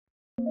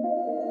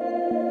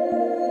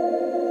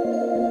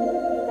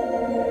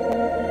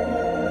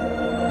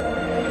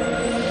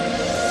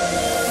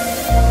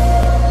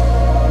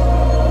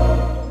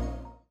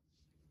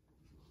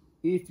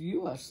if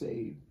you are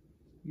saved,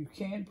 you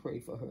can pray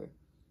for her.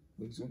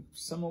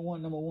 Because number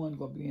one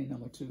gonna be in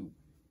number 2.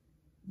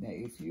 Now,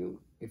 if you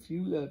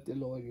love the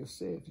Lord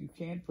yourself, you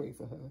can pray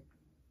for her.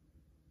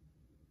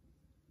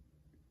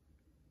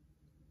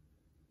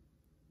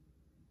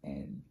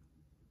 And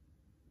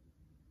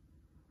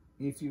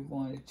if you're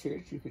going to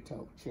church, you can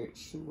talk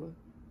church to her.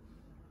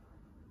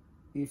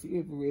 If you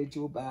ever read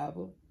your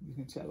Bible, you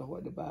can tell her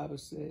what the Bible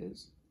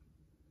says.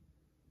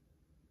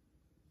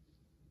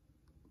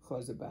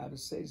 Because the Bible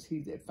says, he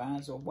that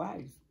finds a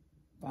wife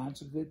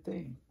finds a good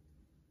thing.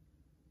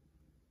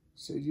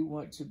 So you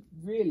want to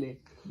really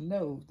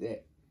know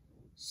that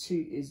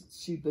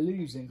she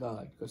believes in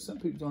God. Because some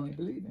people don't even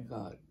believe in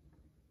God.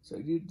 So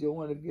you don't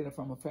want to get her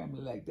from a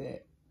family like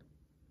that.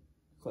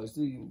 Because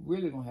you're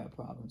really going to have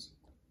problems.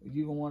 If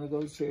you're going to want to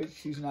go to church,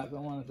 she's not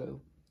going to want to go.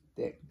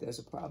 That's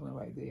a problem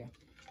right there.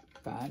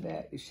 Find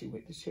out if she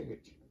went to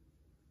church.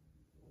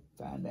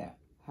 Find out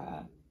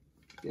how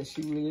does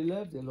she really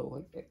love the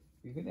Lord.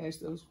 You can ask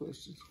those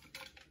questions.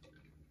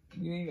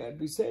 You ain't got to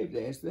be saved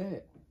to ask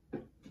that.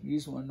 You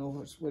just want to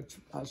know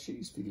how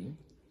she's feeling.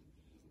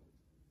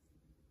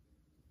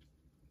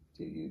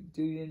 Do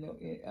you know?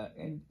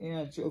 And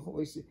I joke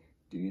always say,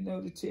 do you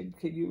know can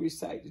you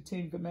recite the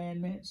 10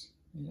 Commandments?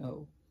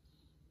 No.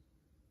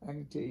 I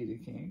can tell you they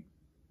can't.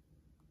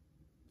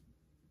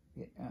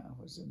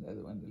 What's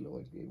another one the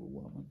Lord gave a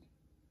woman?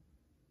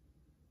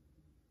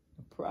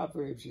 The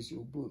Proverbs is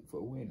your book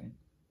for women.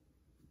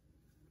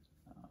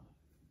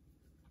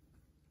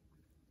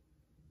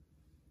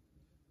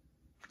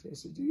 They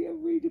said, do you ever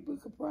read the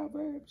book of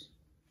Proverbs?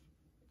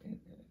 And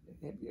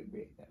have you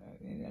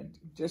read?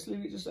 Just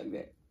leave it just like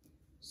that.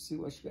 See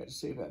what she got to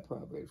say about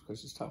Proverbs,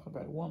 because it's talking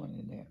about a woman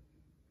in there.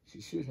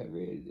 She should have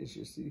read it.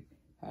 She'll see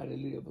how to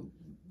live and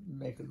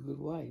make a good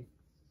wife.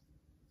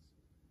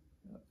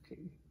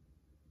 Okay.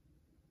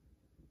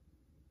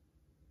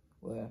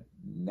 Well,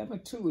 number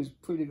 2 is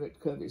pretty good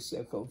cover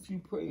itself. Because if you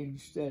pray and you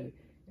study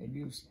and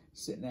you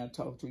sit down and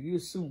talk to her, you'll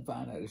soon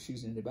find out if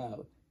she's in the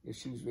Bible, if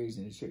she was raised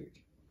in the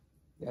church.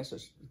 That's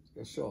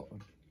a short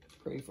one.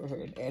 Pray for her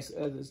and ask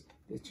others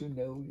that you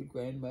know, your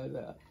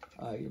grandmother,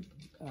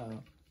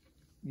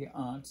 your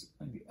aunts,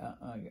 and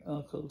your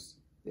uncles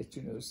that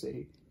you know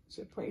say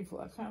pray for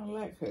her. I kind of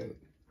like her,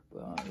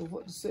 but I don't know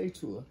what to say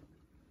to her.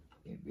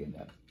 And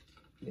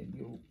then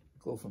you'll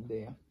go from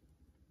there.